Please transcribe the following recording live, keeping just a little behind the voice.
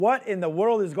What in the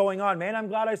world is going on, man? I'm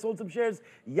glad I sold some shares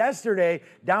yesterday.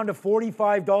 Down to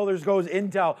 $45 goes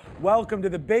Intel. Welcome to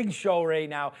the big show right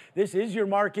now. This is your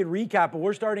market recap, but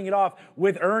we're starting it off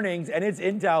with earnings, and it's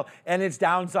Intel and its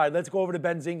downside. Let's go over to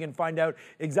Benzinga and find out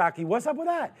exactly what's up with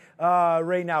that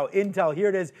right now. Intel, here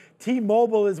it is.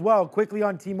 T-Mobile as well. Quickly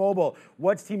on T-Mobile.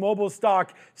 What's T-Mobile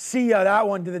stock? See ya, that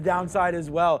one to the downside as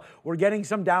well. We're getting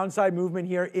some downside movement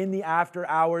here in the after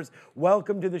hours.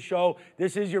 Welcome to the show.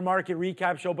 This is your market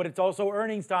recap show, but it's also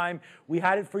earnings time. We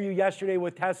had it for you yesterday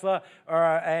with Tesla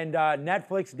and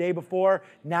Netflix day before.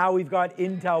 Now we've got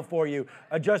Intel for you.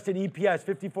 Adjusted EPS,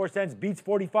 54 cents, beats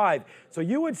 45. So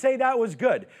you would say that was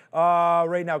good.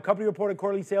 Right now, company reported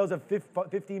quarterly sales of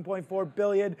 15.4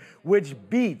 billion, which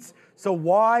beats. So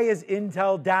why is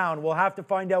Intel down? We'll have to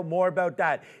find out more about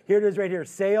that. Here it is right here,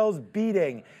 sales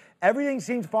beating. Everything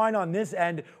seems fine on this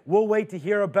end. We'll wait to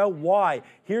hear about why.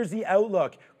 Here's the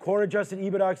outlook. Core adjusted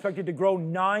EBITDA expected to grow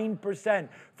 9%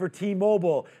 for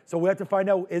T-Mobile. So we have to find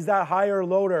out, is that higher or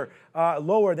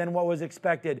lower than what was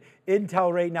expected?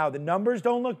 Intel right now, the numbers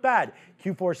don't look bad.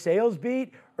 Q4 sales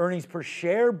beat, earnings per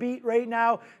share beat right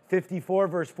now, 54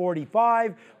 versus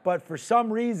 45. But for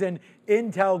some reason,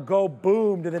 Intel go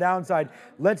boom to the downside.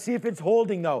 Let's see if it's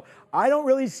holding though. I don't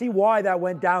really see why that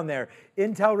went down there.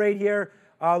 Intel right here.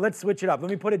 Let's switch it up. Let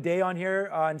me put a day on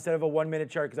here instead of a 1 minute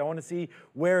chart because I want to see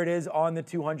where it is on the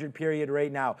 200 period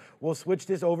right now. We'll switch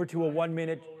this over to a 1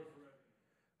 minute.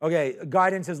 Okay,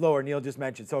 guidance is lower, Neil just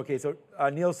mentioned. So, okay, so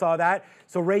Neil saw that.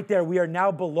 So right there, we are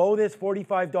now below this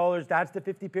 $45. That's the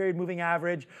 50 period moving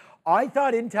average. I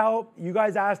thought Intel, you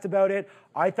guys asked about it.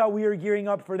 I thought we were gearing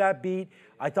up for that beat.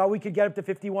 I thought we could get up to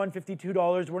 $51,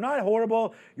 $52. We're not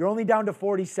horrible. You're only down to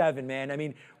 47, man. I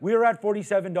mean, we were at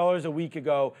 $47 a week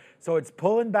ago, so it's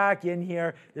pulling back in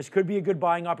here. This could be a good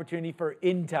buying opportunity for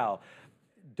Intel.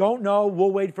 Don't know.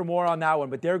 We'll wait for more on that one.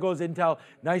 But there goes Intel.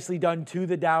 Nicely done to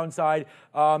the downside.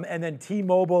 And then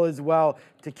T-Mobile as well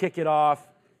to kick it off.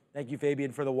 Thank you,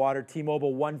 Fabian, for the water.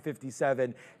 T-Mobile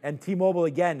 157. And T-Mobile,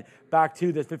 again, back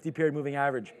to the 50-period moving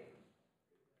average.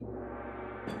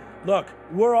 Look,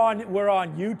 we're on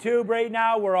YouTube right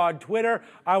now. We're on Twitter.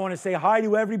 I want to say hi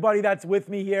to everybody that's with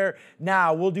me here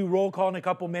now. We'll do roll call in a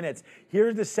couple minutes.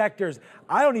 Here's the sectors.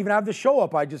 I don't even have the show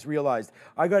up, I just realized.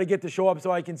 I got to get the show up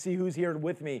so I can see who's here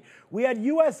with me. We had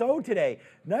USO today.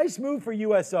 Nice move for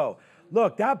USO.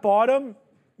 Look, that bottom,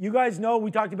 you guys know,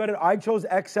 we talked about it. I chose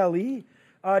XLE.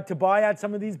 To buy at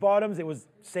some of these bottoms. It was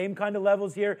same kind of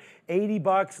levels here, 80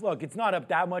 bucks. Look, it's not up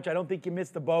that much. I don't think you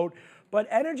missed the boat. But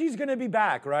energy's going to be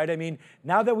back, right? I mean,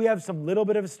 now that we have some little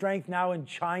bit of strength now in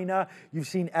China, you've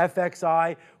seen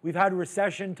FXI. We've had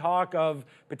recession talk of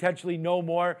potentially no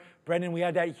more. Brendan, we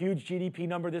had that huge GDP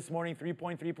number this morning,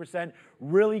 3.3%,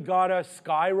 really got us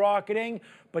skyrocketing,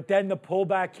 but then the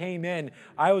pullback came in.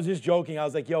 I was just joking. I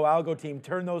was like, yo, Algo team,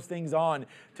 turn those things on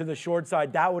to the short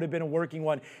side. That would have been a working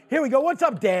one. Here we go. What's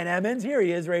up, Dan Emmons? Here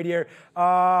he is right here.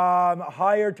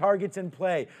 Higher targets in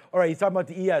play. All right, he's talking about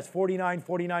the ES, 49,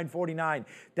 49, 49.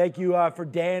 Thank you for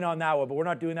Dan on that one, but we're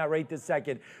not doing that right this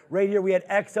second. Right here, we had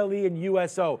XLE and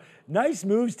USO. Nice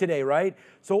moves today, right?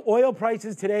 So oil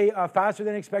prices today, faster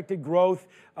than expected growth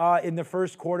in the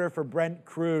first quarter for Brent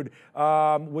crude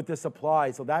with the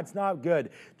supply. So that's not good.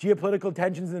 Geopolitical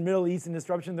tensions in the Middle East and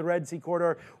disruption of the Red Sea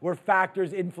corridor were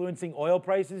factors influencing oil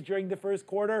prices during the first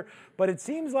quarter. But it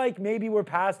seems like maybe we're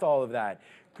past all of that.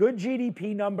 Good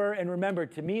GDP number, and remember,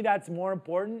 to me, that's more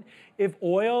important. If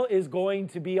oil is going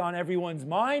to be on everyone's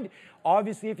mind,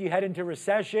 obviously, if you head into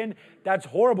recession, that's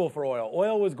horrible for oil.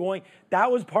 Oil was going,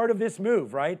 that was part of this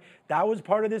move, right? That was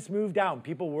part of this move down.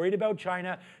 People worried about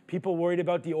China, people worried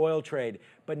about the oil trade.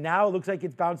 But now it looks like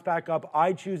it's bounced back up.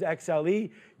 I choose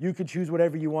XLE. You could choose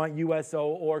whatever you want, USO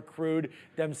or crude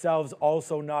themselves,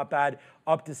 also not bad.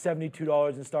 Up to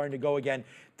 $72 and starting to go again.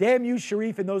 Damn you,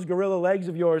 Sharif, and those gorilla legs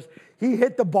of yours. He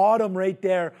hit the bottom right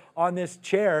there on this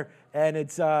chair, and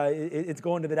it's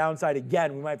going to the downside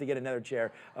again. We might have to get another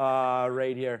chair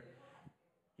right here.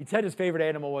 He said his favorite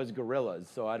animal was gorillas,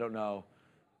 so I don't know.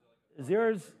 Is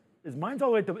mine's all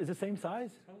the way is it the same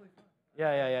size?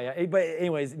 Yeah. But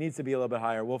anyways, it needs to be a little bit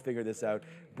higher. We'll figure this out.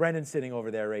 Brendan's sitting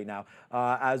over there right now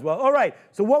as well. All right,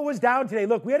 so what was down today?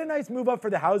 Look, we had a nice move up for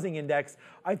the housing index.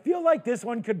 I feel like this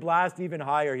one could blast even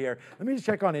higher here. Let me just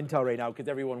check on Intel right now because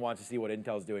everyone wants to see what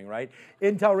Intel's doing, right?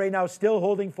 Intel right now still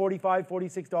holding $45,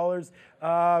 $46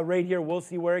 right here. We'll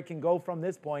see where it can go from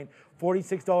this point.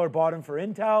 $46 bottom for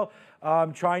Intel.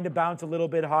 Trying to bounce a little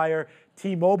bit higher.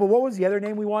 T-Mobile, what was the other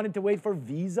name we wanted to wait for?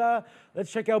 Visa?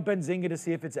 Let's check out Benzinga to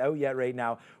see if it's out yet right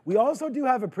now. We also do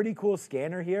have a pretty cool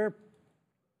scanner here.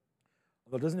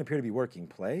 Although it doesn't appear to be working.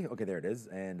 Play. Okay, there it is.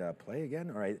 And play again.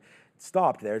 All right.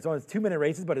 stopped there. It's 2-minute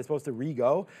races, but it's supposed to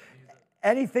re-go.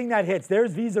 Anything that hits,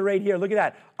 there's Visa right here. Look at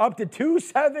that, up to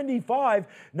 275.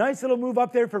 Nice little move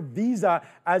up there for Visa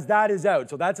as that is out.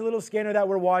 So that's a little scanner that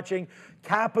we're watching.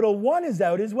 Capital One is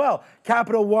out as well.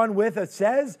 Capital One with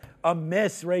a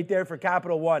miss right there for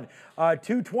Capital One.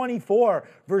 224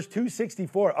 versus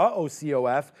 264. Uh-oh,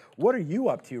 COF. What are you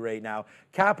up to right now?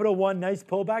 Capital One, nice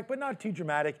pullback, but not too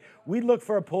dramatic. We'd look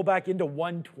for a pullback into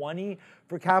 120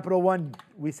 for Capital One.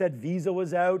 We said Visa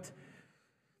was out.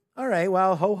 All right,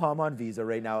 well, ho-hum on Visa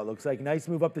right now, it looks like. Nice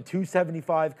move up to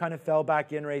 275, kind of fell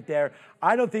back in right there.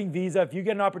 I don't think Visa, if you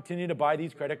get an opportunity to buy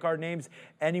these credit card names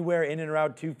anywhere in and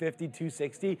around 250,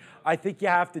 260, I think you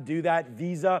have to do that.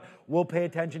 Visa will pay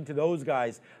attention to those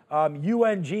guys.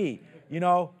 UNG, you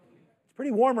know, it's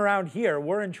pretty warm around here.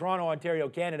 We're in Toronto, Ontario,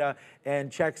 Canada, and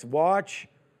checks watch.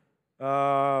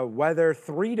 Weather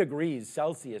 3 degrees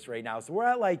Celsius right now. So we're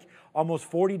at like almost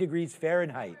 40 degrees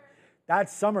Fahrenheit.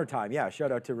 That's summertime. Yeah,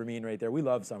 shout out to Ramin right there. We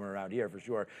love summer around here for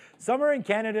sure. Summer in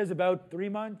Canada is about 3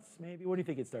 months, maybe. What do you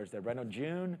think it starts there, Breno?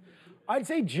 June? I'd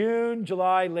say June,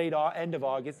 July, end of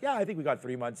August. Yeah, I think we got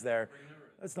 3 months there.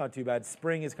 That's not too bad.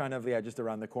 Spring is kind of, just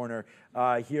around the corner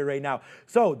here right now.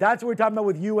 So that's what we're talking about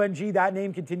with UNG. That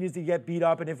name continues to get beat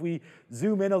up. And if we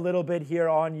zoom in a little bit here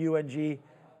on UNG,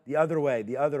 the other way.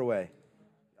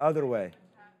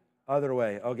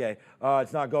 Okay,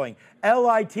 it's not going.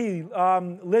 LIT,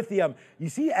 lithium. You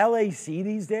see LAC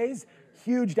these days?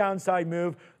 Huge downside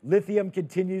move. Lithium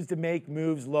continues to make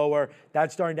moves lower.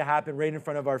 That's starting to happen right in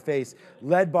front of our face.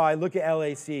 Led by, look at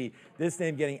LAC. This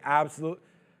name getting absolute.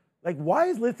 Like, why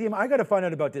is lithium? I got to find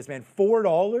out about this, man.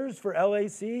 $4 for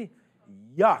LAC?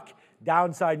 Yuck.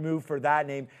 Downside move for that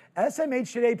name.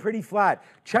 SMH today pretty flat.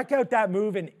 Check out that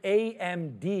move in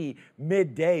AMD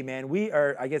midday, man. We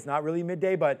are, I guess not really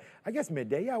midday, but I guess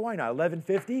midday. Yeah, why not?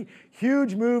 1150.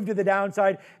 Huge move to the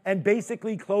downside and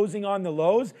basically closing on the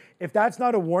lows. If that's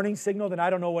not a warning signal, then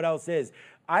I don't know what else is.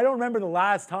 I don't remember the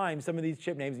last time some of these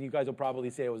chip names, and you guys will probably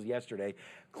say it was yesterday,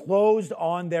 closed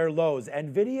on their lows.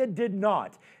 NVIDIA did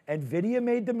not. NVIDIA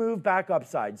made the move back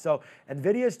upside. So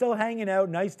NVIDIA is still hanging out.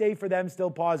 Nice day for them,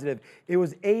 still positive. It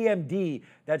was AMD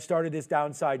that started this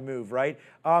downside move, right?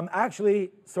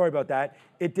 Actually, sorry about that.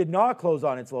 It did not close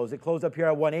on its lows. It closed up here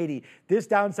at 180. This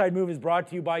downside move is brought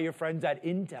to you by your friends at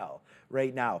Intel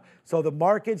right now. So the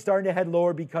market's starting to head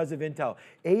lower because of Intel.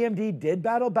 AMD did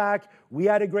battle back. We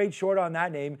had a great short on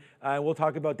that name. We'll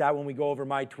talk about that when we go over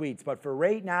my tweets. But for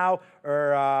right now,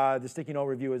 or the sticky note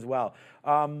review as well,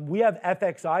 we have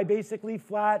FXI basically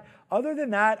flat. Other than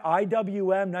that,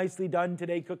 IWM nicely done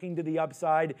today, cooking to the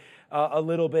upside a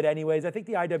little bit anyways. I think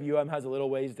the IWM has a little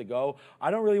ways to go.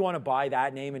 I don't really want to buy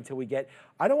that name until we get,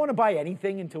 I don't want to buy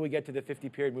anything until we get to the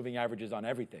 50-period moving averages on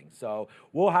everything. So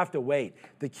we'll have to wait.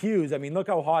 The Qs, I mean, look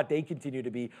how hot they continue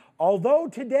to be. Although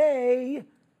today,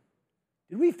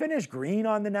 did we finish green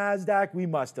on the NASDAQ? We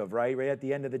must have, right? Right at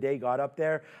the end of the day, got up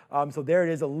there. So there it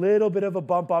is, a little bit of a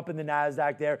bump up in the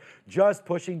NASDAQ there, just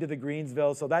pushing to the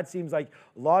Greensville. So that seems like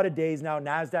a lot of days now.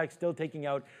 NASDAQ still taking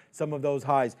out some of those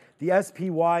highs. The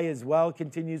SPY as well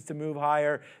continues to move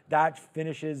higher. That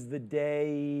finishes the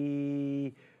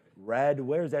day red.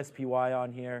 Where's SPY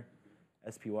on here?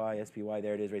 SPY,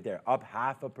 there it is right there, up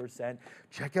 0.5%.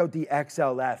 Check out the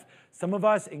XLF. Some of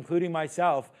us, including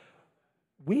myself,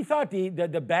 we thought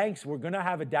the banks were going to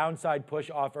have a downside push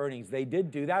off earnings. They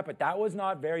did do that, but that was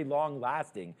not very long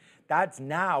lasting. That's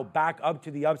now back up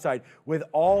to the upside with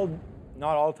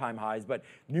not all-time highs, but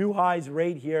new highs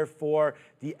right here for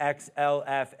the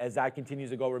XLF as that continues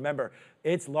to go. Remember,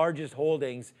 its largest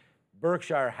holdings,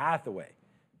 Berkshire Hathaway.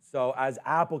 So as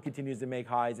Apple continues to make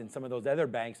highs and some of those other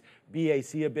banks,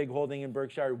 BAC, a big holding in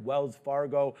Berkshire, Wells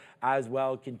Fargo as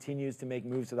well, continues to make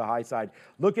moves to the high side.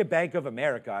 Look at Bank of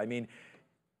America. I mean,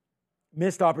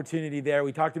 missed opportunity there.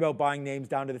 We talked about buying names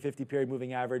down to the 50-period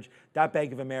moving average. That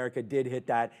Bank of America did hit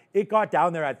that. It got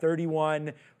down there at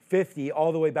 31.50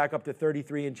 all the way back up to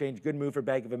 33 and change. Good move for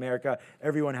Bank of America.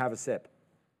 Everyone have a sip.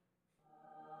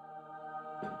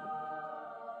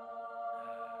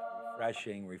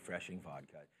 Refreshing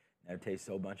vodka. Now it tastes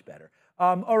so much better.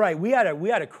 All right, we had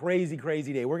a crazy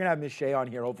day. We're gonna have Ms. Shea on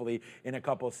here hopefully in a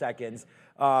couple seconds.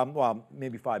 Well,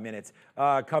 maybe 5 minutes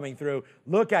coming through.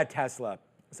 Look at Tesla.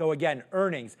 So again,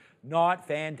 earnings, not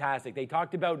fantastic. They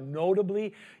talked about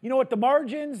notably, you know what, the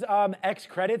margins, X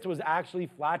credits was actually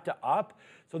flat to up.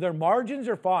 So their margins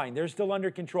are fine. They're still under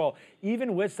control.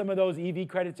 Even with some of those EV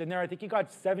credits in there, I think you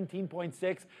got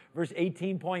 17.6 versus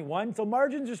 18.1. So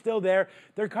margins are still there.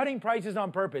 They're cutting prices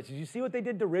on purpose. Did you see what they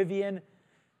did to Rivian?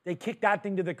 They kick that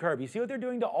thing to the curb. You see what they're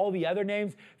doing to all the other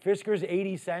names? Fisker's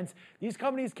 80 cents. These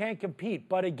companies can't compete.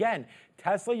 But again,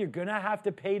 Tesla, you're going to have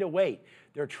to pay to wait.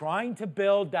 They're trying to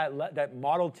build that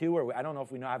Model 2, or I don't know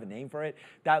if we have a name for it.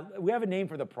 We have a name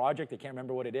for the project. I can't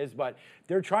remember what it is. But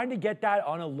they're trying to get that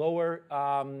on a lower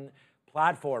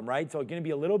platform, right? So it's going to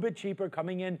be a little bit cheaper,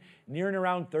 coming in near and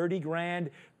around 30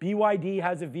 grand. BYD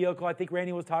has a vehicle, I think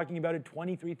Randy was talking about it,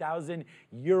 23,000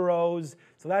 euros.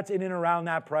 So that's in and around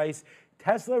that price.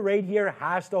 Tesla right here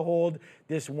has to hold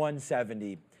this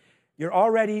 170. You're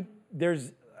already,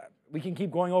 we can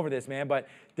keep going over this, man, but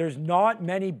there's not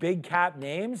many big cap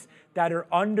names that are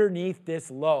underneath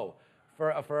this low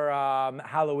for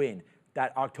Halloween.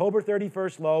 That October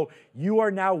 31st low, you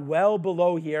are now well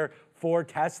below here for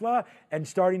Tesla and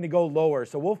starting to go lower.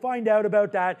 So we'll find out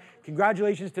about that.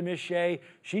 Congratulations to Miss Shea.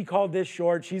 She called this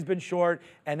short. She's been short,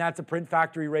 and that's a print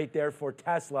factory right there for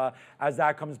Tesla as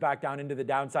that comes back down into the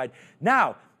downside.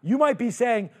 Now, you might be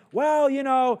saying, well, you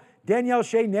know, Danielle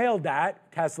Shea nailed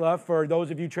that, Tesla, for those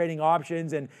of you trading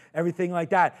options and everything like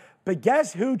that. But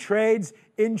guess who trades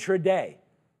intraday?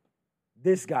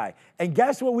 This guy. And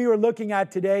guess what we were looking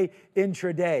at today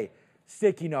intraday?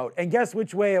 Sticky note. And guess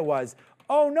which way it was?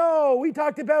 Oh no, we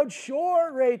talked about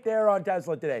short right there on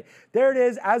Tesla today. There it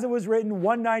is, as it was written,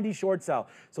 190 short sell.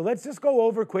 So let's just go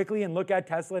over quickly and look at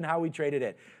Tesla and how we traded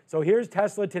it. So here's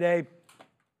Tesla today.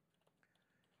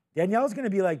 Danielle's going to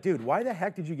be like, dude, why the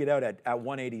heck did you get out at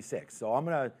 186? So I'm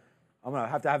going to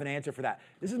have to have an answer for that.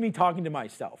 This is me talking to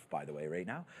myself, by the way, right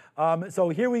now. So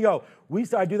here we go.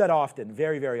 I do that often,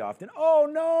 very, very often. Oh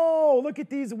no, look at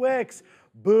these wicks.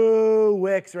 Boo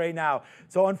wicks right now.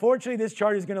 So unfortunately, this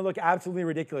chart is going to look absolutely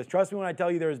ridiculous. Trust me when I tell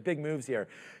you there's big moves here.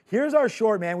 Here's our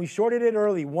short, man. We shorted it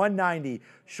early, 190.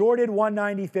 Shorted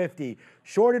 190.50.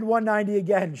 Shorted 190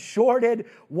 again. Shorted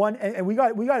one, and we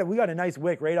got a nice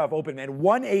wick right off open, man.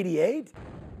 188.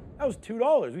 That was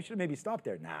 $2. We should have maybe stopped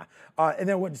there. Nah. And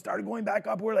then when it started going back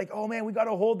up, we're like, oh man, we got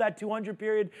to hold that 200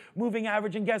 period moving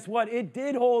average. And guess what? It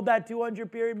did hold that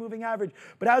 200 period moving average.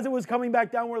 But as it was coming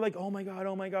back down, we're like, oh my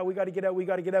God, we got to get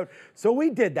out, So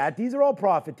we did that. These are all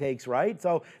profit takes, right?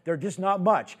 So they're just not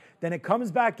much. Then it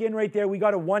comes back in right there. We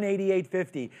got a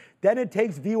 188.50. Then it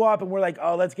takes VWAP and we're like,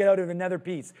 oh, let's get out of another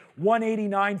piece.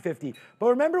 189.50. But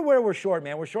remember where we're short,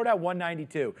 man. We're short at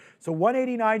 192. So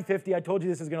 189.50, I told you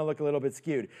this is going to look a little bit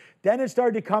skewed. Then it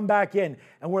started to come back in,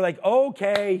 and we're like,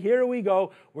 okay, here we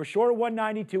go. We're short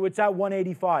 192. It's at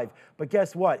 185. But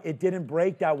guess what? It didn't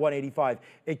break that 185.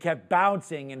 It kept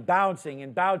bouncing and bouncing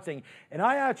and bouncing. And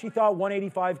I actually thought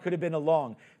 185 could have been a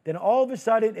long. Then all of a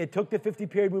sudden, it took the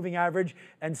 50-period moving average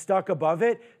and stuck above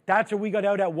it. That's where we got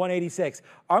out at 186.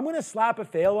 I'm going to slap a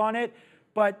fail on it,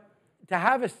 but to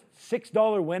have a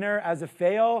 $6 winner as a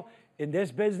fail in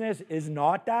this business is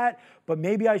not that, but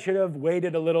maybe I should have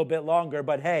waited a little bit longer.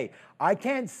 But hey, I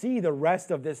can't see the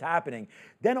rest of this happening.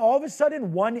 Then all of a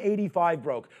sudden, 185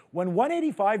 broke. When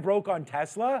 185 broke on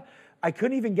Tesla, I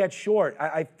couldn't even get short.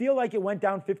 I feel like it went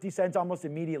down 50 cents almost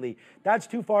immediately. That's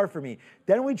too far for me.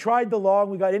 Then we tried the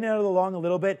long. We got in and out of the long a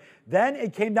little bit. Then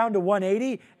it came down to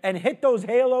 180 and hit those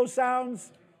halo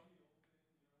sounds.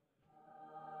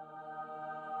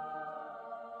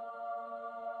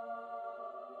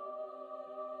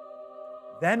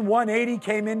 Then 180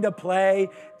 came into play,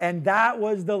 and that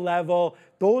was the level.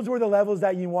 Those were the levels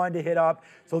that you wanted to hit up.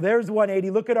 So there's 180.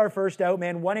 Look at our first out,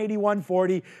 man,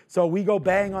 181.40. So we go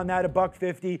bang on that,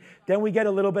 $1.50. Then we get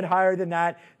a little bit higher than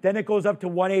that. Then it goes up to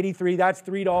 183. That's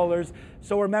 $3.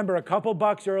 So remember, a couple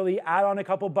bucks early, add on a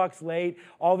couple bucks late.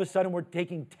 All of a sudden, we're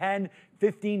taking $10,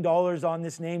 $15 on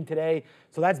this name today.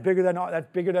 So that's bigger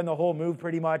than the whole move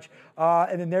pretty much.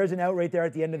 And then there's an out right there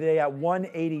at the end of the day at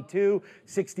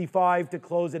 182.65 to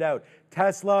close it out.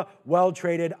 Tesla, well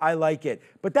traded. I like it.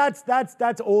 But that's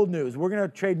old news. We're going to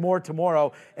trade more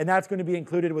tomorrow, and that's going to be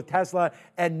included with Tesla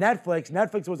and Netflix.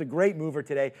 Netflix was a great mover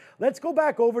today. Let's go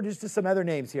back over just to some other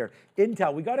names here.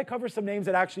 Intel. We got to cover some names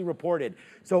that actually reported.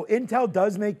 So Intel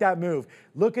does make that move.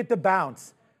 Look at the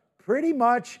bounce. Pretty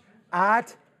much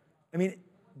at,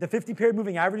 the 50-period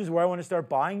moving average is where I want to start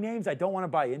buying names. I don't want to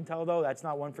buy Intel, though. That's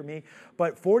not one for me.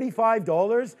 But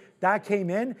 $45, that came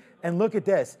in. And look at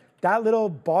this. That little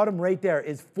bottom right there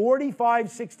is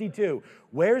 45.62.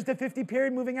 Where's the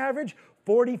 50-period moving average?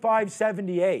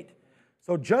 45.78.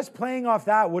 So just playing off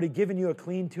that would have given you a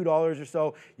clean $2 or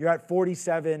so. You're at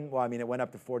 47. Well, it went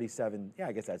up to 47. Yeah,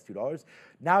 I guess that's $2.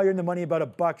 Now you're in the money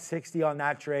about $1.60 on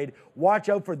that trade. Watch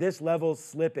out for this level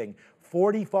slipping.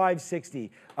 45.60.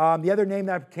 The other name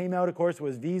that came out, of course,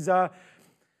 was Visa.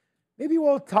 Maybe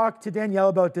we'll talk to Danielle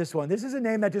about this one. This is a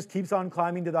name that just keeps on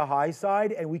climbing to the high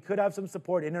side, and we could have some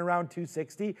support in and around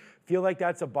 260. Feel like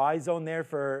that's a buy zone there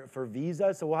for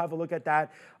Visa, so we'll have a look at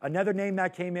that. Another name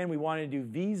that came in, we wanted to do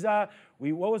Visa.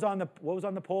 What was on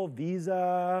the poll?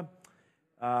 Visa,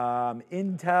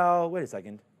 Intel. Wait a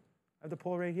second. I have the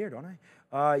poll right here, don't I?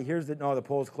 The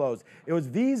poll's closed. It was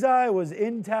Visa, it was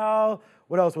Intel.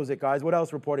 What else was it, guys? What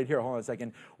else reported here? Hold on a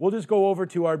second. We'll just go over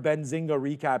to our Benzinga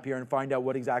recap here and find out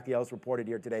what exactly else reported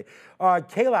here today.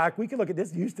 KLAC, we can look at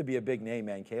this. Used to be a big name,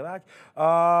 man, KLAC.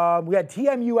 We had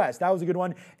TMUS, that was a good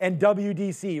one, and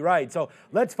WDC, right? So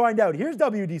let's find out. Here's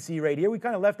WDC right here. We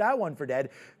kind of left that one for dead.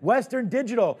 Western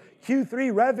Digital,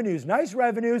 Q3 revenues, nice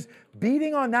revenues,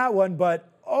 beating on that one, but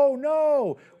oh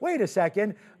no, wait a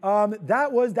second.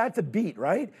 That's a beat,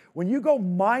 right? When you go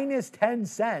minus 10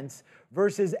 cents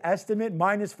versus estimate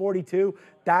minus 42,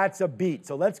 that's a beat.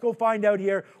 So let's go find out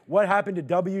here what happened to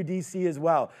WDC as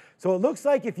well. So it looks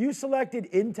like if you selected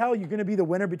Intel, you're gonna be the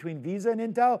winner between Visa and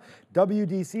Intel.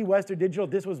 WDC, Western Digital,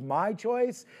 this was my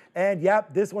choice. And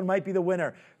yep, this one might be the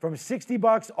winner. From 60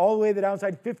 bucks all the way to the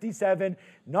downside, 57.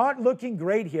 Not looking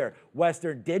great here.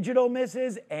 Western Digital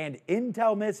misses and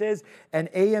Intel misses, and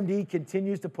AMD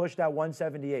continues to push that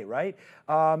 178, right?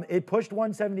 It pushed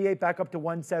 178 back up to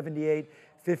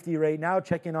 178.50 right now.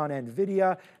 Check in on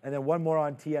NVIDIA, and then one more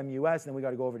on TMUS, and then we got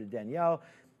to go over to Danielle,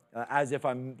 as if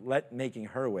I'm making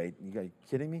her wait. You guys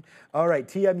kidding me? All right,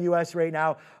 TMUS right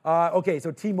now. Okay,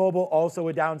 so T-Mobile also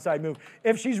a downside move.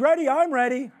 If she's ready, I'm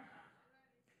ready.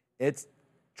 It's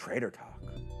Trader Talk.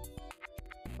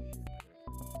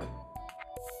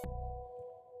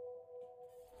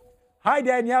 Hi,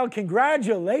 Danielle.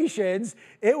 Congratulations.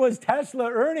 It was Tesla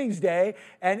earnings day,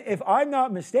 and if I'm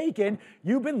not mistaken,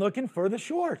 you've been looking for the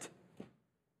short.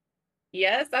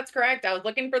 Yes, that's correct. I was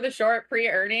looking for the short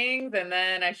pre-earnings, and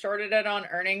then I shorted it on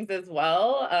earnings as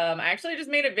well. I actually just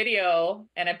made a video,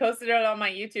 and I posted it on my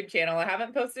YouTube channel. I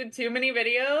haven't posted too many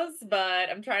videos,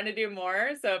 but I'm trying to do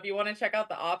more. So if you want to check out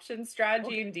the option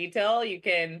strategy in detail, you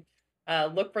can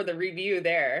look for the review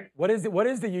there. What is the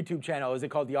YouTube channel? Is it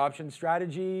called The Option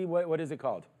Strategy? What is it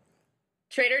called?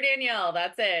 Trader Danielle,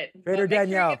 that's it. Trader Danielle.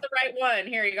 Make sure you get the right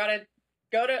one. Here, you gotta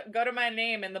go to my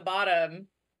name in the bottom.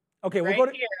 Okay, right we'll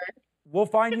go to here. We'll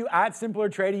find you at Simpler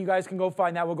Trading. You guys can go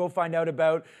find that. We'll go find out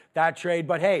about that trade.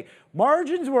 But hey,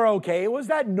 margins were okay. It was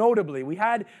that notably.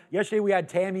 Yesterday we had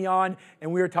Tammy on,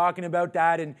 and we were talking about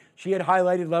that, and she had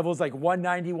highlighted levels like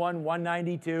 191,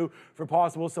 192 for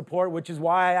possible support, which is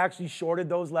why I actually shorted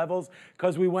those levels,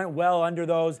 because we went well under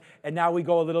those, and now we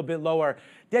go a little bit lower.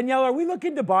 Danielle, are we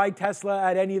looking to buy Tesla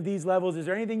at any of these levels? Is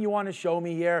there anything you want to show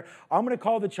me here? I'm going to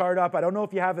call the chart up. I don't know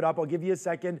if you have it up. I'll give you a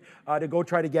second to go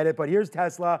try to get it. But here's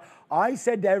Tesla. I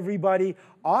said to everybody,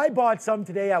 I bought some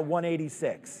today at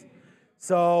 186.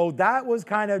 So that was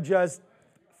kind of just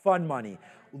fun money.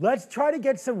 Let's try to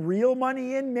get some real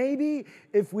money in maybe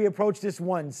if we approach this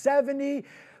 170.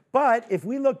 But if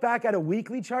we look back at a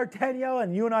weekly chart, Danielle,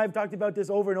 and you and I have talked about this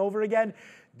over and over again,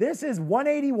 this is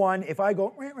 181. If I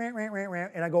go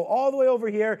and I go all the way over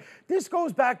here, this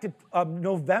goes back to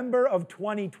November of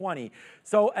 2020.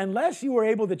 So unless you were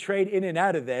able to trade in and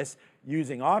out of this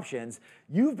using options,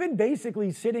 you've been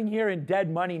basically sitting here in dead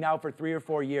money now for 3 or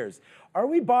 4 years. Are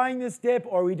we buying this dip,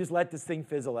 or we just let this thing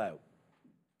fizzle out?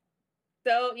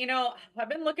 So, I've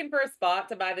been looking for a spot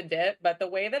to buy the dip, but the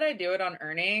way that I do it on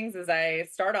earnings is I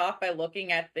start off by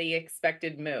looking at the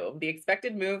expected move. The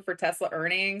expected move for Tesla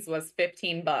earnings was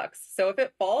 15 bucks. So if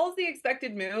it falls the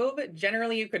expected move,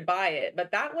 generally you could buy it, but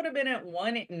that would have been at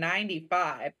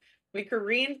 195. We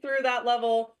careened through that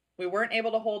level. We weren't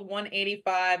able to hold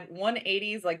 185.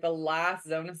 180 is like the last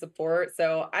zone of support.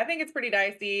 So I think it's pretty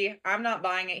dicey. I'm not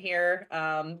buying it here.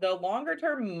 The longer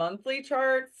term monthly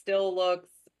chart still looks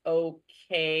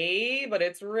okay, but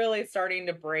it's really starting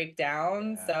to break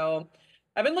down. Yeah. So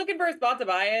I've been looking for a spot to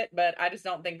buy it, but I just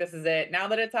don't think this is it. Now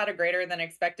that it's had a greater than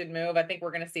expected move, I think we're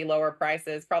going to see lower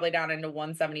prices, probably down into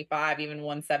 175, even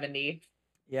 170.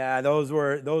 Yeah, those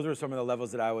were some of the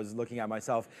levels that I was looking at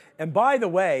myself. And by the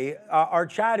way, our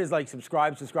chat is like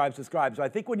subscribe. So I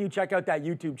think when you check out that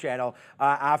YouTube channel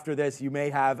after this, you may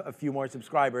have a few more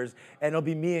subscribers, and it'll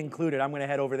be me included. I'm going to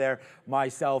head over there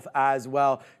myself as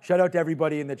well. Shout out to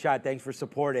everybody in the chat. Thanks for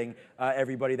supporting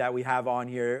everybody that we have on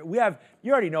here.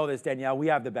 You already know this, Danielle. We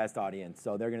have the best audience,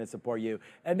 so they're going to support you,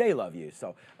 and they love you.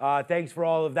 So thanks for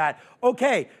all of that.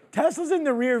 Okay, Tesla's in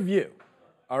the rear view.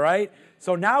 All right?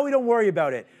 So now we don't worry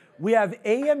about it. We have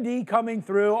AMD coming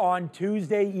through on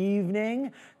Tuesday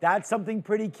evening. That's something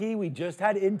pretty key. We just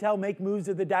had Intel make moves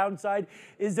to the downside.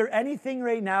 Is there anything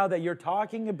right now that you're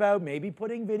talking about, maybe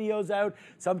putting videos out,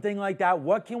 something like that?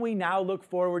 What can we now look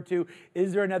forward to?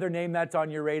 Is there another name that's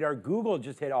on your radar? Google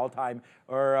just hit all-time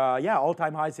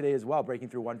highs today as well, breaking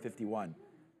through 151.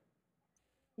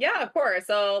 Yeah, of course.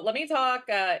 So let me talk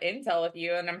Intel with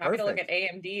you, and I'm happy to look at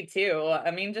Perfect. AMD too.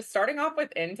 I mean, just starting off with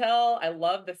Intel, I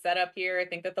love the setup here. I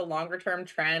think that the longer term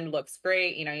trend looks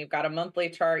great. You know, you've got a monthly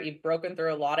chart, you've broken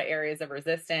through a lot of areas of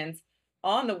resistance.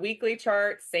 On the weekly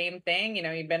chart, same thing. You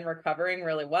know, you've been recovering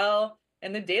really well.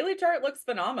 And the daily chart looks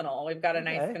phenomenal. We've got a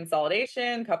nice Okay.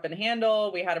 consolidation, cup and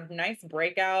handle. We had a nice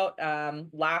breakout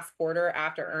last quarter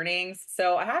after earnings.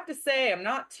 So I have to say, I'm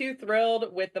not too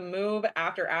thrilled with the move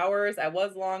after hours. I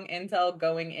was long Intel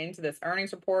going into this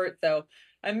earnings report. So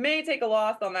I may take a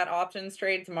loss on that options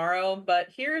trade tomorrow. But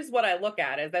here's what I look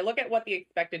at is I look at what the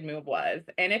expected move was.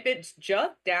 And if it's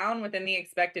just down within the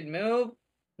expected move,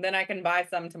 then I can buy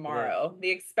some It is. tomorrow. The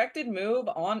expected move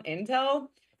on Intel,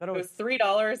 I thought it it was, was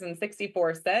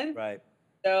 $3.64. right.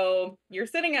 So you're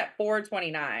sitting at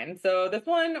 429. So this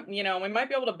one, you know, we might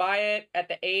be able to buy it at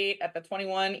the 8, at the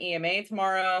 21 EMA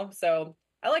tomorrow. So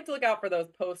I like to look out for those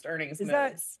post earnings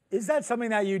moves. Is that something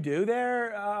that you do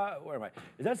there? Where am I?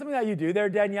 Is that something that you do there,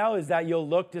 Danielle? Is that you'll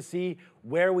look to see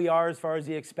where we are as far as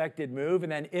the expected move,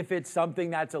 and then if it's something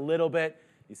that's a little bit,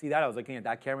 you see that? I was looking at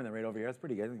that camera, and then right over here. That's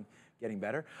pretty good, getting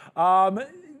better.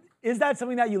 Is that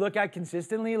something that you look at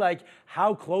consistently? Like,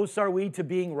 how close are we to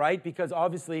being right? Because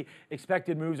obviously,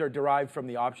 expected moves are derived from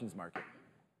the options market.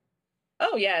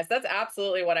 Oh, yes, that's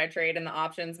absolutely what I trade in the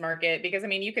options market because I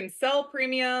mean, you can sell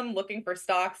premium looking for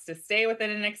stocks to stay within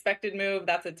an expected move.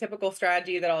 That's a typical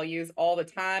strategy that I'll use all the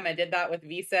time. I did that with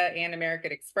Visa and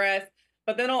American Express,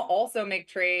 but then I'll also make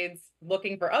trades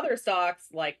looking for other stocks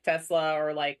like Tesla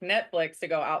or like Netflix to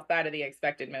go outside of the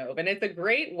expected move. And it's a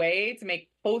great way to make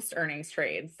post earnings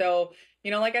trades. So, you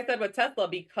know, like I said with Tesla,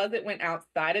 because it went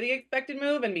outside of the expected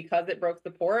move and because it broke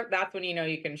support, that's when you know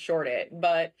you can short it.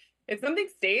 But if something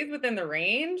stays within the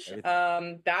range,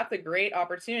 that's a great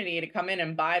opportunity to come in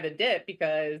and buy the dip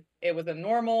because it was a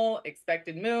normal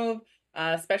expected move,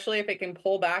 especially if it can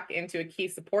pull back into a key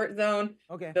support zone.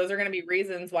 Okay. Those are going to be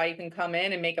reasons why you can come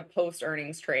in and make a post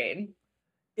earnings trade.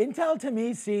 Intel to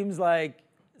me seems like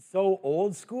so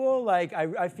old school. Like,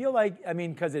 I feel like, I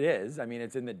mean, because it is. I mean,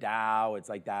 it's in the Dow. It's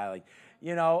like that. Like,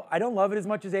 you know, I don't love it as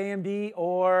much as AMD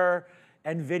or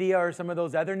NVIDIA or some of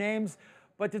those other names.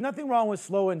 But there's nothing wrong with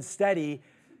slow and steady.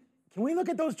 Can we look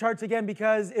at those charts again?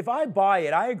 Because if I buy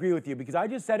it, I agree with you. Because I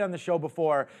just said on the show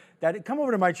before that come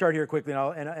over to my chart here quickly, and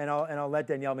I'll let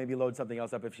Danielle maybe load something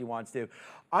else up if she wants to.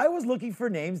 I was looking for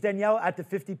names, Danielle, at the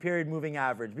 50-period moving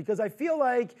average because I feel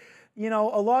like, you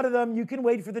know, a lot of them you can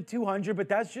wait for the 200, but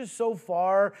that's just so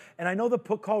far. And I know the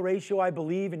put call ratio, I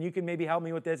believe, and you can maybe help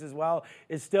me with this as well,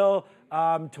 is still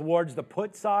towards the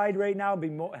put side right now,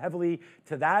 being more heavily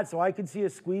to that. So I could see a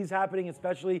squeeze happening,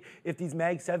 especially if these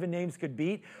Mag 7 names could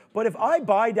beat. But if I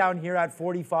buy down here at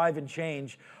 45 and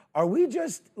change, are we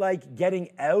just like getting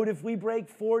out if we break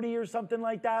 40 or something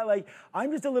like that? Like, I'm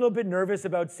just a little bit nervous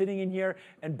about sitting in here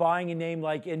and buying a name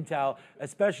like Intel,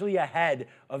 especially ahead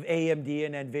of AMD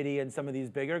and NVIDIA and some of these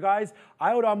bigger guys.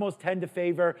 I would almost tend to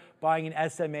favor buying an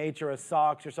SMH or a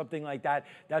SOX or something like that.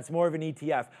 That's more of an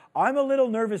ETF. I'm a little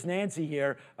nervous, Nancy,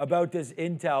 here about this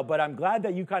Intel, but I'm glad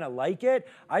that you kind of like it.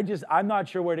 I'm not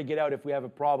sure where to get out if we have a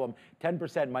problem.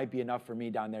 10% might be enough for me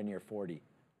down there near 40.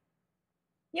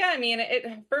 Yeah, I mean,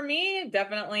 for me,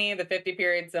 definitely the 50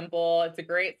 period simple. It's a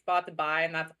great spot to buy,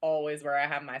 and that's always where I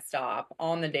have my stop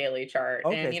on the daily chart.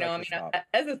 Okay, And, you so know, I that's your mean, stop.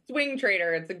 as a swing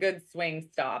trader, it's a good swing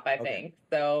stop, I Okay. think.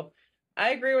 So I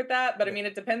agree with that. But I Okay. mean,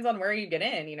 it depends on where you get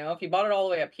in. You know, if you bought it all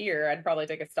the way up here, I'd probably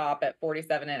take a stop at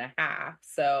 47.5.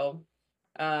 So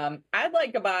I'd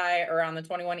like to buy around the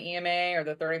 21 EMA or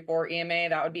the 34 EMA.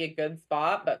 That would be a good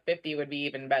spot, but 50 would be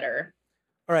even better.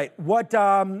 All right.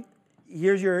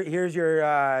 Here's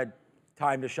your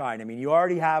time to shine. I mean, you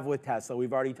already have with Tesla.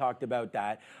 We've already talked about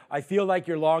that. I feel like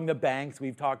you're long the banks.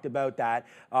 We've talked about that.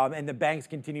 And the banks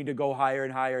continue to go higher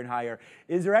and higher and higher.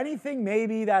 Is there anything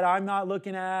maybe that I'm not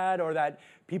looking at or that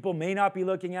people may not be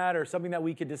looking at or something that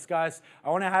we could discuss? I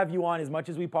want to have you on as much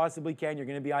as we possibly can. You're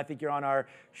going to be, I think you're on our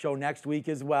show next week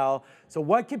as well. So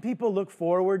what can people look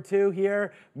forward to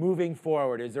here moving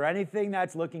forward? Is there anything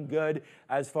that's looking good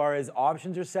as far as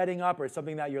options are setting up or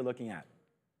something that you're looking at?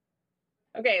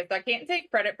 Okay, so I can't take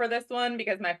credit for this one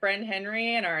because my friend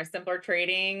Henry in our Simpler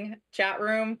Trading chat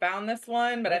room found this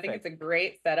one, but I think it's a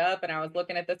great setup, and I was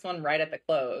looking at this one right at the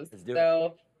close. Let's do it.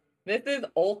 So This is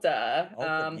Ulta.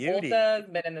 Ulta Beauty. Ulta has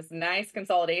been in this nice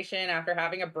consolidation after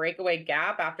having a breakaway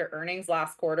gap after earnings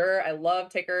last quarter. I love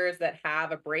tickers that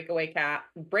have a breakaway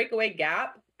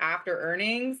gap after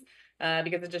earnings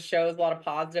because it just shows a lot of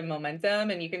positive momentum.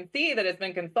 And you can see that it's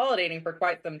been consolidating for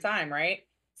quite some time, right?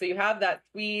 So you have that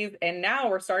squeeze, and now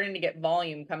we're starting to get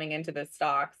volume coming into this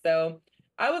stock. So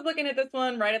I was looking at this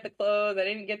one right at the close. I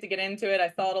didn't get to get into it. I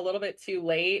saw it a little bit too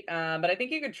late, but I think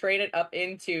you could trade it up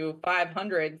into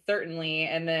 500 certainly,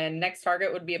 and then next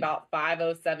target would be about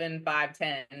 507,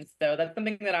 510. So that's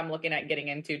something that I'm looking at getting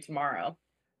into tomorrow.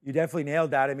 You definitely nailed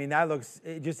that. I mean, that looks,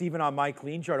 just even on my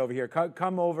clean chart over here.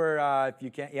 Come over if you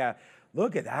can. Yeah,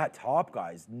 look at that top,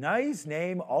 guys. Nice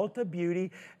name, Ulta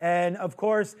Beauty. And of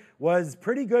course, was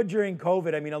pretty good during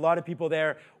COVID. I mean, a lot of people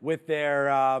there with their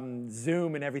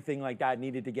Zoom and everything like that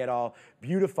needed to get all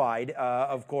beautified,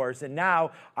 of course. And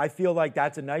now I feel like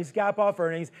that's a nice gap off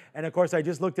earnings. And of course, I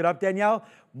just looked it up, Danielle.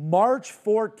 March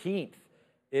 14th.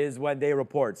 Is when they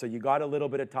report. So you got a little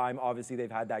bit of time. Obviously,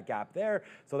 they've had that gap there.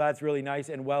 So that's really nice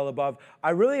and well above.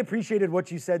 I really appreciated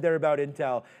what you said there about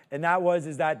Intel. And that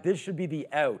is that this should be the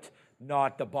out,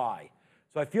 not the buy.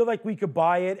 So I feel like we could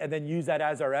buy it and then use that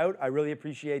as our out. I really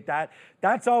appreciate that.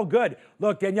 That's all good.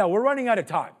 Look, Danielle, we're running out of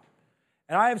time.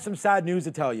 And I have some sad news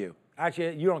to tell you.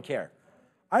 Actually, you don't care.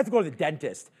 I have to go to the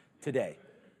dentist today.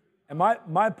 And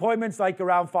my appointment's like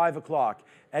around 5 o'clock.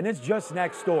 And it's just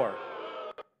next door.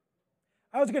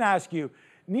 I was going to ask you,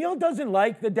 Neil doesn't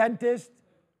like the dentist.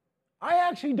 I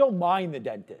actually don't mind the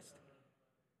dentist.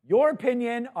 Your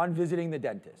opinion on visiting the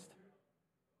dentist?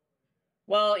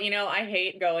 Well, I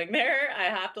hate going there. I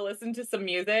have to listen to some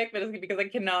music, but it's because I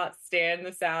cannot stand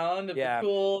the sound of the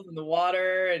tools and the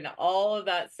water and all of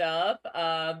that stuff.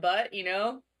 But,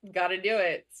 got to do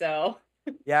it. So.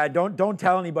 Yeah, don't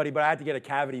tell anybody, but I had to get a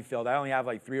cavity filled. I only have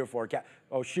like 3 or 4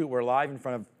 Oh, shoot, we're live in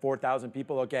front of 4,000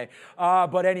 people? Okay.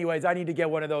 But anyways, I need to get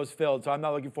one of those filled, so I'm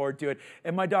not looking forward to it.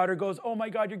 And my daughter goes, oh my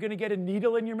God, you're going to get a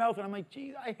needle in your mouth? And I'm like,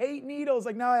 geez, I hate needles.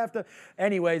 Like, now I have to.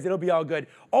 Anyways, it'll be all good.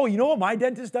 Oh, you know what my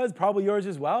dentist does? Probably yours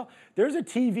as well. There's a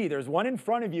TV. There's one in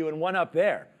front of you and one up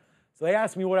there. So they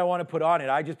asked me what I want to put on it.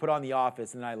 I just put on The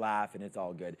Office, and I laugh, and it's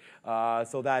all good.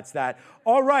 So that's that.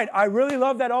 All right, I really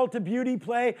love that Ulta Beauty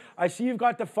play. I see you've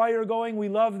got the fire going. We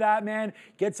love that, man.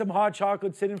 Get some hot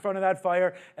chocolate, sit in front of that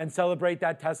fire, and celebrate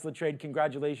that Tesla trade.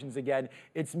 Congratulations again.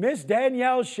 It's Miss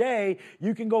Danielle Shea.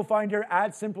 You can go find her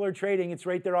at Simpler Trading. It's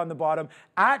right there on the bottom,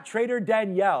 at Trader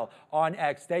Danielle on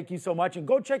X. Thank you so much, and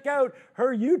go check out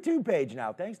her YouTube page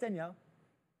now. Thanks, Danielle.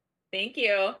 Thank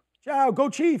you. Ciao. Go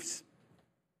Chiefs.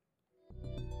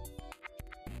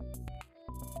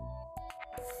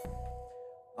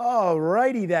 All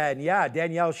righty then. Yeah,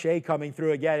 Danielle Shea coming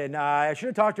through again. And I should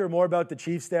have talked to her more about the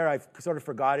Chiefs there. I sort of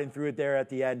forgot and threw it there at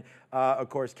the end. Of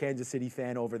course, Kansas City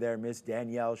fan over there, Miss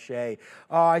Danielle Shea.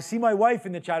 I see my wife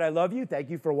in the chat. I love you. Thank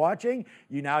you for watching.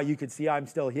 You can see I'm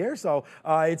still here, so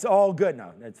it's all good.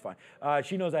 No, it's fine.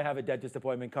 She knows I have a dentist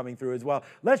appointment coming through as well.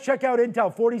 Let's check out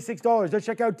Intel, $46. Let's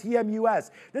check out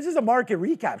TMUS. This is a market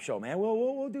recap show, man.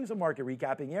 We'll do some market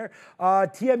recapping here.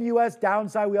 TMUS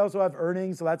downside. We also have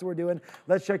earnings, so that's what we're doing.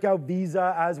 Let's check out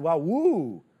Visa as well.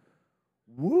 Woo!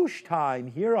 Whoosh time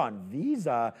here on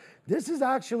Visa. This is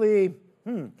actually,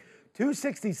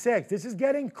 266. This is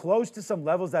getting close to some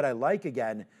levels that I like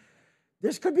again.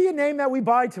 This could be a name that we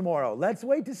buy tomorrow. Let's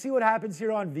wait to see what happens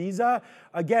here on Visa.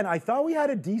 Again, I thought we had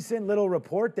a decent little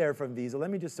report there from Visa.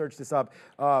 Let me just search this up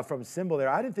from Symbol there.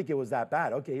 I didn't think it was that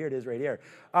bad. Okay, here it is right here.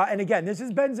 And again, this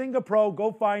is Benzinga Pro.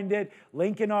 Go find it.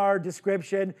 Link in our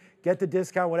description. Get the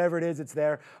discount, whatever it is, it's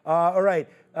there. All right,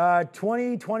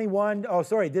 2021,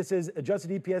 this is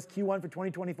adjusted EPS Q1 for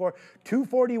 2024,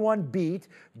 241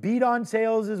 beat on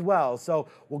sales as well. So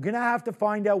we're gonna have to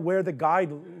find out where the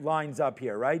guide lines up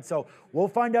here, right? So we'll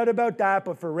find out about that,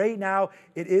 but for right now,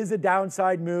 it is a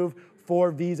downside move for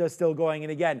Visa still going.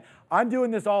 And again, I'm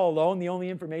doing this all alone. The only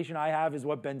information I have is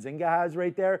what Benzinga has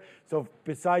right there. So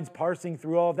besides parsing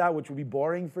through all of that, which would be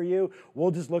boring for you,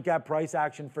 we'll just look at price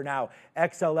action for now.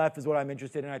 XLF is what I'm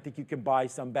interested in. I think you can buy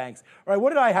some banks. All right, what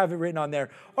did I have it written on there?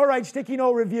 All right, sticky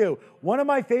note review. One of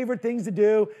my favorite things to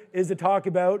do is to talk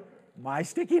about my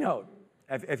sticky note.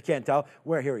 If you can't tell,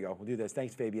 here we go. We'll do this.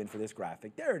 Thanks, Fabian, for this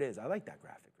graphic. There it is. I like that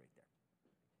graphic right there.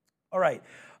 All right.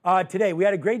 Today, we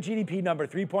had a great GDP number,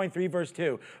 3.3 versus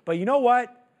 2. But you know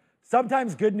what?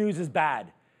 Sometimes good news is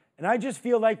bad. And I just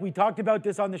feel like we talked about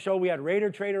this on the show. We had Raider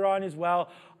Trader on as well.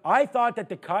 I thought that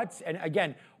the cuts, and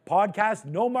again, podcast,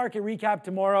 no market recap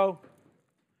tomorrow.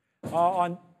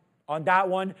 on that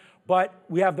one, but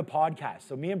we have the podcast.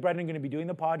 So me and Brendan are going to be doing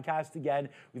the podcast again.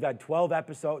 We've had 12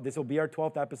 episodes. This will be our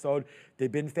 12th episode.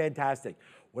 They've been fantastic.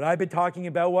 What I've been talking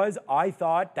about was I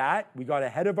thought that we got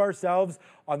ahead of ourselves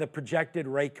on the projected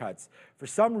rate cuts. For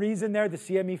some reason there, the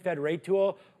CME Fed rate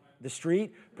tool, the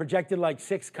street, projected like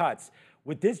 6 cuts.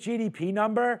 With this GDP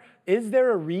number, is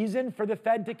there a reason for the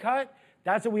Fed to cut?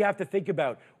 That's what we have to think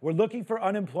about. We're looking for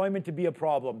unemployment to be a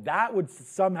problem. That would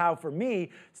somehow, for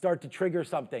me, start to trigger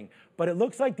something. But it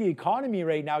looks like the economy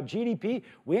right now, GDP,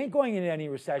 we ain't going into any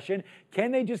recession.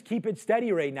 Can they just keep it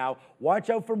steady right now?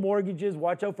 Watch out for mortgages,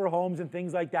 watch out for homes and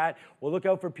things like that. We'll look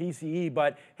out for PCE.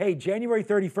 But hey, January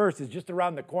 31st is just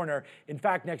around the corner. In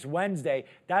fact, next Wednesday,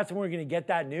 that's when we're going to get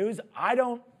that news.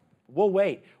 We'll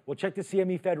wait. We'll check the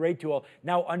CME Fed rate tool.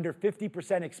 Now under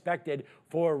 50% expected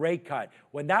for a rate cut,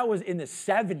 when that was in the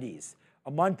 70s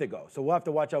a month ago. So we'll have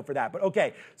to watch out for that. But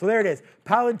okay, so there it is.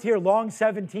 Palantir long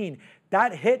 17.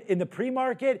 That hit in the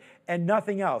pre-market and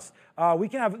nothing else.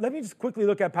 Let me just quickly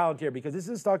look at Palantir because this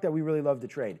is a stock that we really love to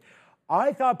trade.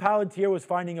 I thought Palantir was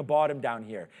finding a bottom down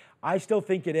here. I still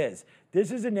think it is. This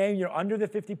is a name, you're under the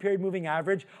 50-period moving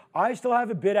average. I still have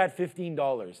a bid at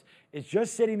 $15. It's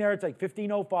just sitting there. It's like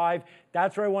 $15.05.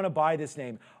 That's where I want to buy this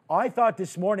name. I thought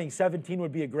this morning 17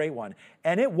 would be a great one,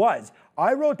 and it was.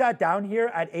 I wrote that down here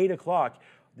at 8 o'clock.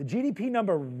 The GDP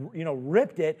number,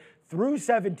 ripped it through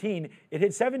 17. It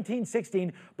hit 17,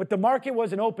 16, but the market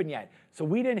wasn't open yet, so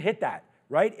we didn't hit that.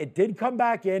 Right? It did come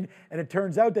back in, and it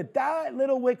turns out that that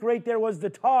little wick right there was the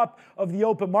top of the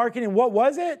open market. And what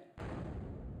was it?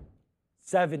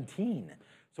 17.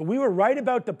 So we were right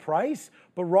about the price,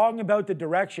 but wrong about the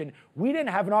direction. We didn't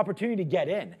have an opportunity to get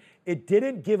in. It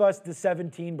didn't give us the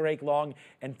 17 break long,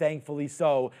 and thankfully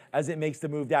so, as it makes the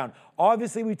move down.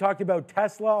 Obviously, we talked about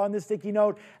Tesla on the sticky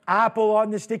note, Apple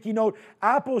on the sticky note,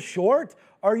 Apple short.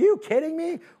 Are you kidding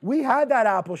me? We had that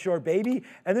Apple short, baby,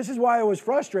 and this is why I was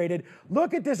frustrated.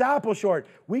 Look at this Apple short.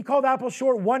 We called Apple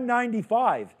short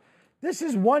 195. This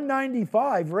is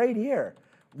 195 right here.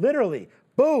 Literally,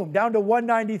 boom, down to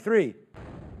 193.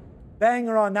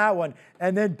 Banger on that one.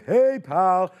 And then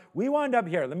PayPal, we wound up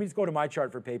here. Let me just go to my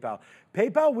chart for PayPal.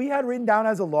 PayPal, we had written down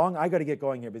as a long. I got to get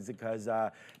going here because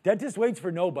dentist waits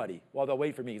for nobody. Well, they'll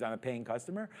wait for me because I'm a paying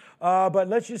customer. But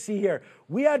let's just see here.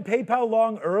 We had PayPal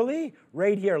long early,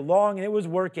 right here, long, and it was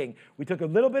working. We took a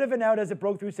little bit of an out as it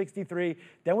broke through 63.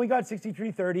 Then we got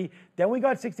 63.30. Then we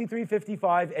got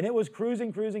 63.55, and it was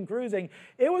cruising, cruising, cruising.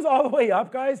 It was all the way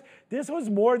up, guys. This was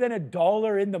more than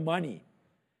 $1 in the money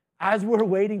as we're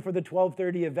waiting for the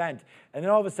 12:30 event. And then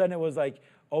all of a sudden it was like,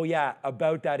 oh yeah,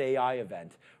 about that AI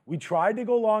event. We tried to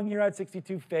go long here at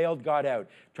 62, failed, got out.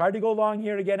 Tried to go long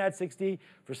here again at 60.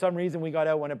 For some reason, we got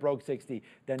out when it broke 60.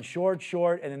 Then short,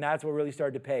 and then that's what really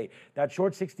started to pay. That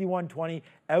short 61.20,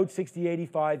 out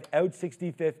 60.85, out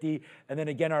 60.50, and then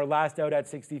again our last out at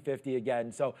 60.50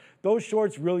 again. So those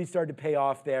shorts really started to pay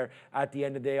off there at the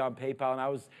end of the day on PayPal. And I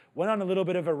went on a little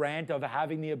bit of a rant of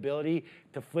having the ability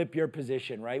to flip your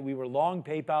position, right? We were long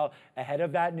PayPal ahead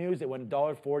of that news. It went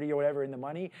 $1.40 or whatever in the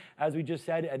money, as we just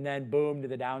said, and then boom to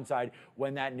the downside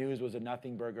when that news was a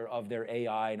nothing burger of their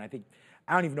AI. And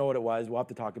I don't even know what it was. We'll have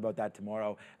to talk about that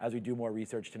tomorrow as we do more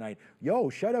research tonight. Yo,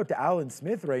 shout out to Alan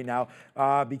Smith right now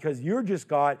because you're just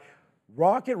got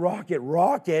rocket, rocket,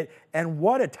 rocket. And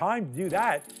what a time to do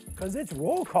that because it's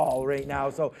roll call right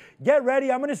now. So get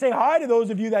ready. I'm going to say hi to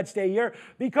those of you that stay here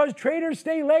because traders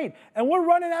stay late and we're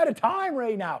running out of time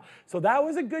right now. So that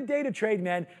was a good day to trade,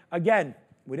 man. Again,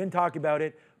 we didn't talk about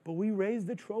it, but we raised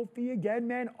the trophy again,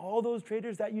 man. All those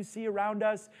traders that you see around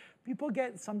us, people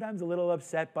get sometimes a little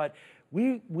upset, but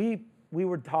we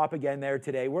were top again there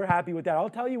today. We're happy with that. I'll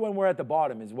tell you when we're at the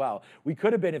bottom as well. We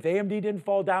could have been, if AMD didn't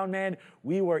fall down, man,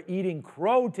 we were eating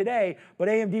crow today, but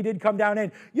AMD did come down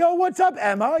in. Yo, what's up,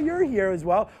 Emma? You're here as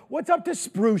well. What's up to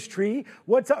Spruce Tree?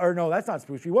 No, that's not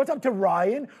Spruce Tree. What's up to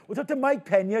Ryan? What's up to Mike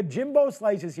Pena? Jimbo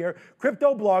Slice is here,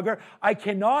 crypto blogger. I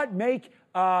cannot make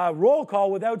roll call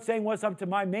without saying what's up to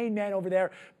my main man over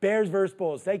there, Bears vs.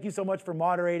 Bulls. Thank you so much for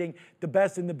moderating. The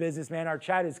best in the business, man. Our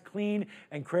chat is clean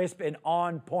and crisp and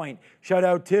on point. Shout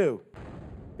out to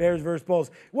Bears vs.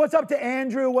 Bulls. What's up to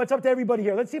Andrew? What's up to everybody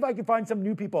here? Let's see if I can find some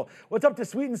new people. What's up to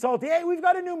Sweet and Salty? Hey, we've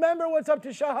got a new member. What's up to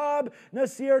Shahab?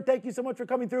 Nasir, thank you so much for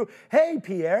coming through. Hey,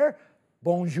 Pierre.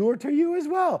 Bonjour to you as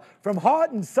well. From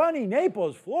hot and sunny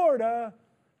Naples, Florida.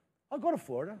 I'll go to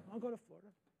Florida.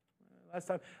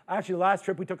 Last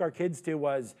trip we took our kids to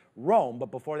was Rome,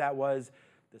 but before that was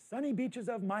the sunny beaches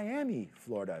of Miami,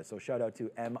 Florida. So shout out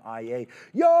to MIA.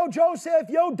 Yo, Joseph.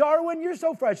 Yo, Darwin. You're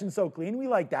so fresh and so clean. We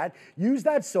like that. Use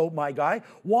that soap, my guy.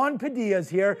 Juan Padilla's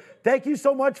here. Thank you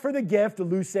so much for the gift.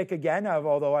 Lusick again,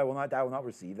 although I will not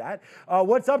receive that.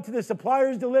 What's up to the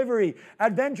supplier's delivery?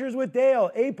 Adventures with Dale,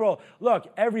 April.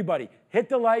 Look, everybody, hit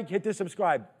the like, hit the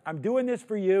subscribe. I'm doing this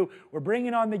for you. We're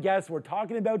bringing on the guests. We're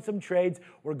talking about some trades.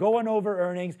 We're going over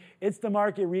earnings. It's the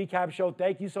Market Recap Show.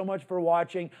 Thank you so much for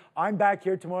watching. I'm back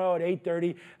here tomorrow at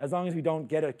 8:30, as long as we don't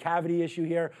get a cavity issue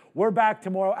here. We're back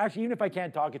tomorrow. Actually, even if I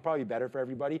can't talk, it's probably better for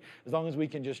everybody, as long as we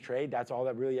can just trade. That's all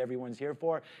that really everyone's here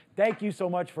for. Thank you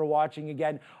so much for watching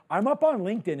again. I'm up on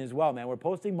LinkedIn as well, man. We're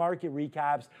posting market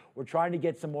recaps. We're trying to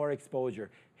get some more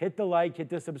exposure. Hit the like, hit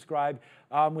the subscribe.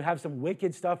 We have some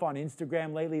wicked stuff on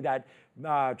Instagram lately. That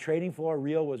trading floor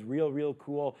reel was real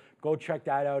cool. Go check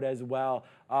that out as well.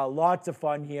 Lots of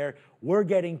fun here. We're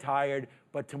getting tired,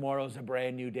 but tomorrow's a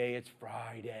brand new day. It's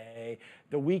Friday.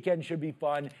 The weekend should be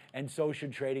fun, and so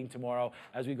should trading tomorrow,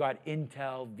 as we got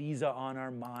Intel, Visa on our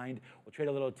mind. We'll trade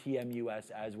a little TMUS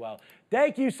as well.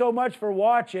 Thank you so much for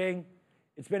watching.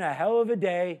 It's been a hell of a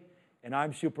day, and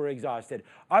I'm super exhausted.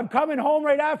 I'm coming home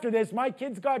right after this. My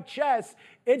kids got chess.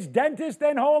 It's dentist,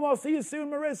 then home. I'll see you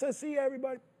soon, Marissa. See you,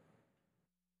 everybody.